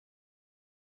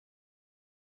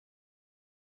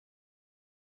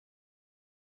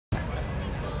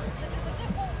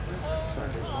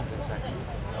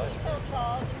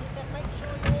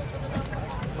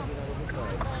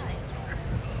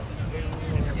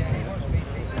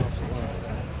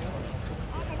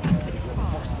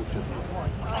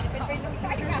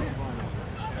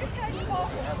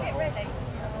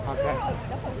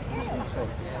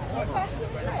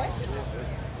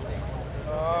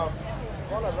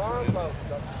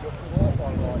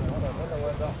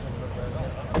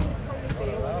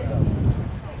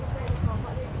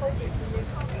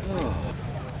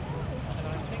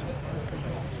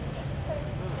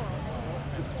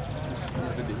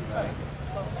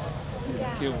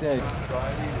Dead.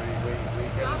 Friday, we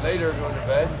get later going to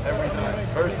bed every night.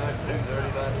 First night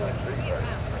 2:30, last night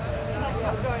 3:30.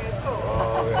 Not going at all.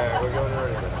 Oh yeah, we're going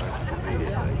early tonight.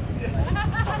 Immediately.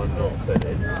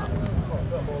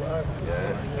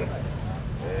 Yeah.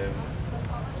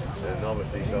 And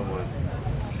obviously someone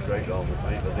straight on with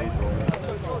me, but these ones.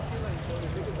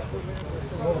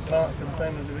 All the parts are the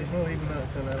same as the original, even though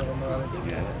it's done out of a mileage.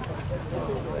 Yeah.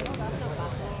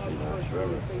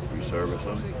 We service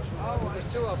them. Oh, well, there's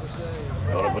two of us there.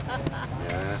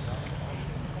 Yeah.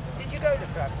 Did you go to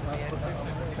France in the end?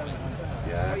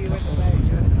 Yeah. Or you went to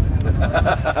Belgium?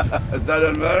 That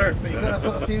doesn't matter. But you've got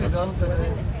to put the fuse on for the...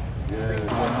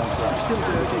 Yeah. Still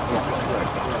dirty.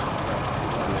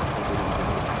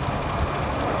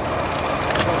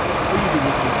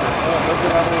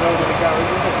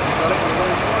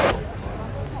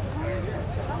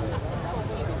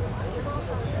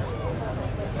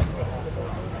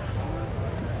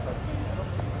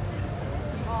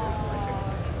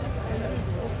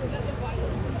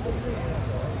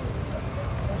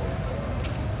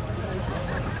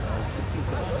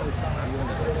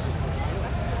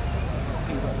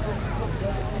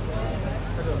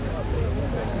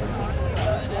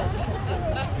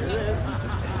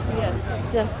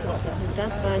 Definitely.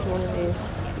 That's buys one of these.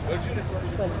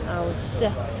 But I would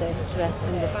definitely dress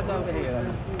in the...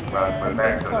 Right, we're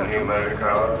back to the new motor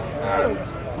car and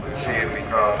we'll see if we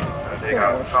can dig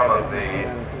up some of the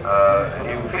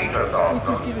new features of them.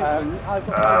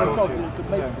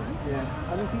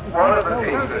 One of the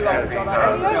things that has been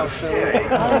done is steering.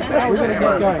 We've got to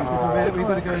get going because we've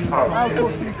got to go.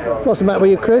 What's the matter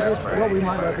with you, Chris? What we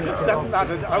might not be able to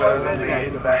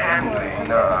do. The handling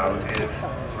now is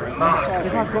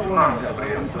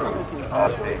remarkably improved.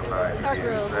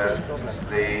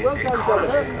 The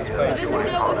economy is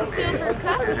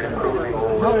improving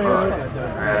all the time,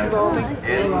 and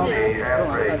in the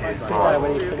average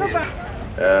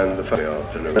and the funny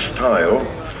afternoon style,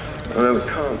 well, it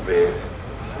can't be.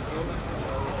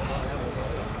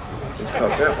 It's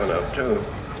got that one up too.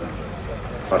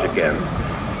 But again,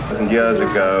 years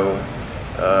ago,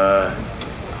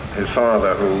 his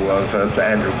father, who was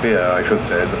Andrew Beer, I should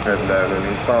say, the present owner, and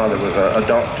his father was a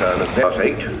doctor and a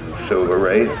vet, Silver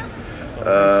Wraith.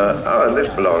 And this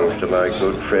belongs to my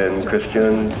good friend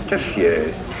Christian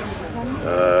Tessier,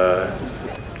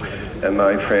 and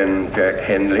my friend Jack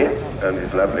Henley and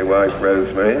his lovely wife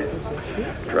Rosemary,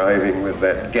 driving with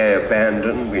that gay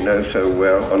abandon we know so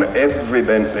well. On every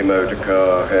Bentley motor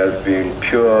car has been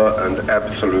pure and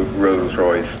absolute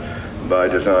Rolls-Royce by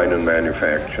design and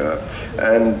manufacture.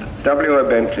 And W.O.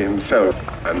 Bentley himself,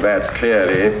 and that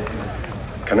clearly,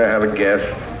 can I have a guess?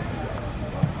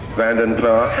 Vanden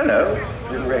Plas, hello,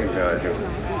 didn't recognize you.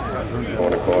 4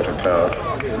 1/4 class.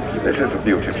 This is a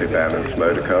beautifully balanced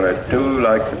motor car. I do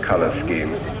like the colour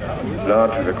scheme.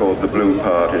 Largely because the blue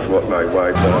part is what my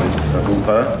wife wants, a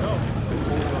hooper.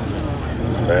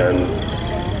 And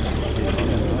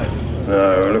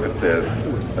now look at this,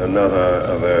 another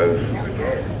of those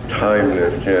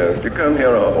timeless chairs. You come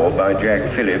here all by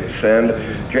Jack Phillips, and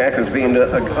Jack has been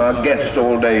our guest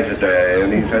all day today,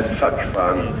 and he's had such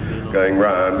fun going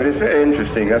round. But it's very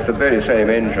interesting, that's the very same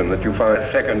engine that you find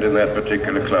second in that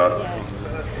particular class.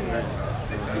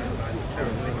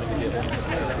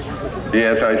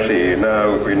 Yes, I see.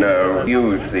 Now we know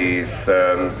use these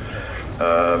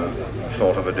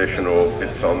sort of additional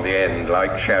bits on the end,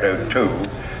 like Shadow 2.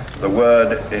 The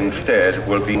word instead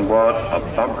will be what a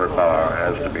bumper bar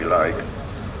has to be like.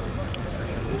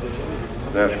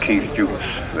 That's Keith Duke's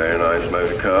very nice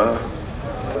motor car.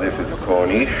 This is a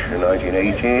Corniche in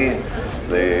 1980.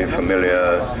 The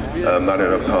familiar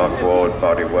Mullingar Parkboard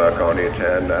bodywork on it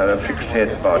and a fixed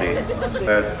head body.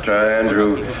 That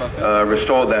Andrew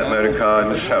restored that motor car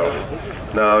himself.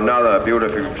 Now another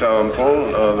beautiful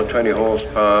example of a 20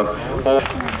 horsepower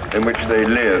in which they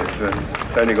live.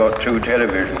 It's only got 2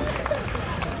 televisions.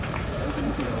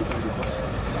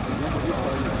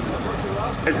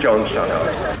 It's John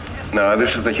Stoddard. Now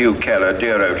this is the Hugh Keller,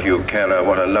 dear old Hugh Keller,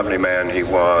 what a lovely man he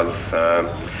was.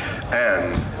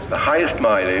 And the highest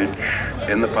mileage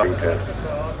in the public.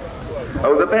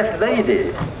 Oh, the best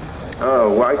lady. Oh,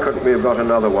 why couldn't we have got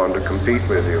another one to compete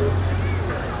with you?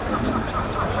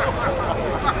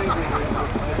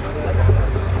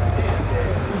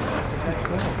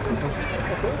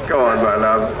 Go on, my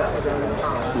love.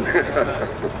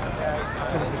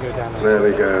 There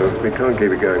we go. We can't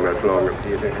keep it going much longer.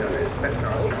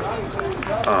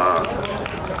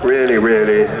 Really,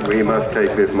 really, we must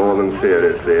take this more than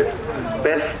seriously.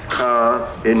 Best car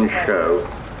in show.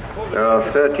 There are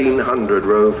 1,300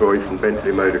 Rolls-Royce and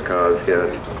Bentley motor cars here.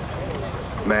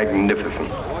 Magnificent.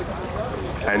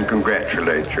 And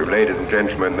congratulate you. Ladies and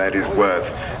gentlemen, that is worth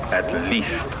at least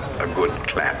a good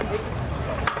clap.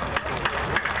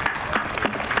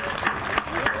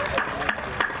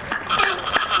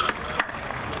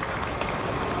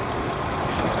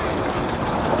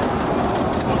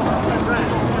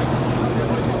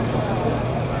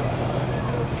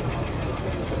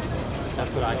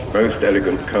 Most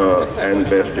elegant car and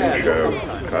best in show.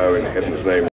 How in heaven's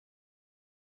name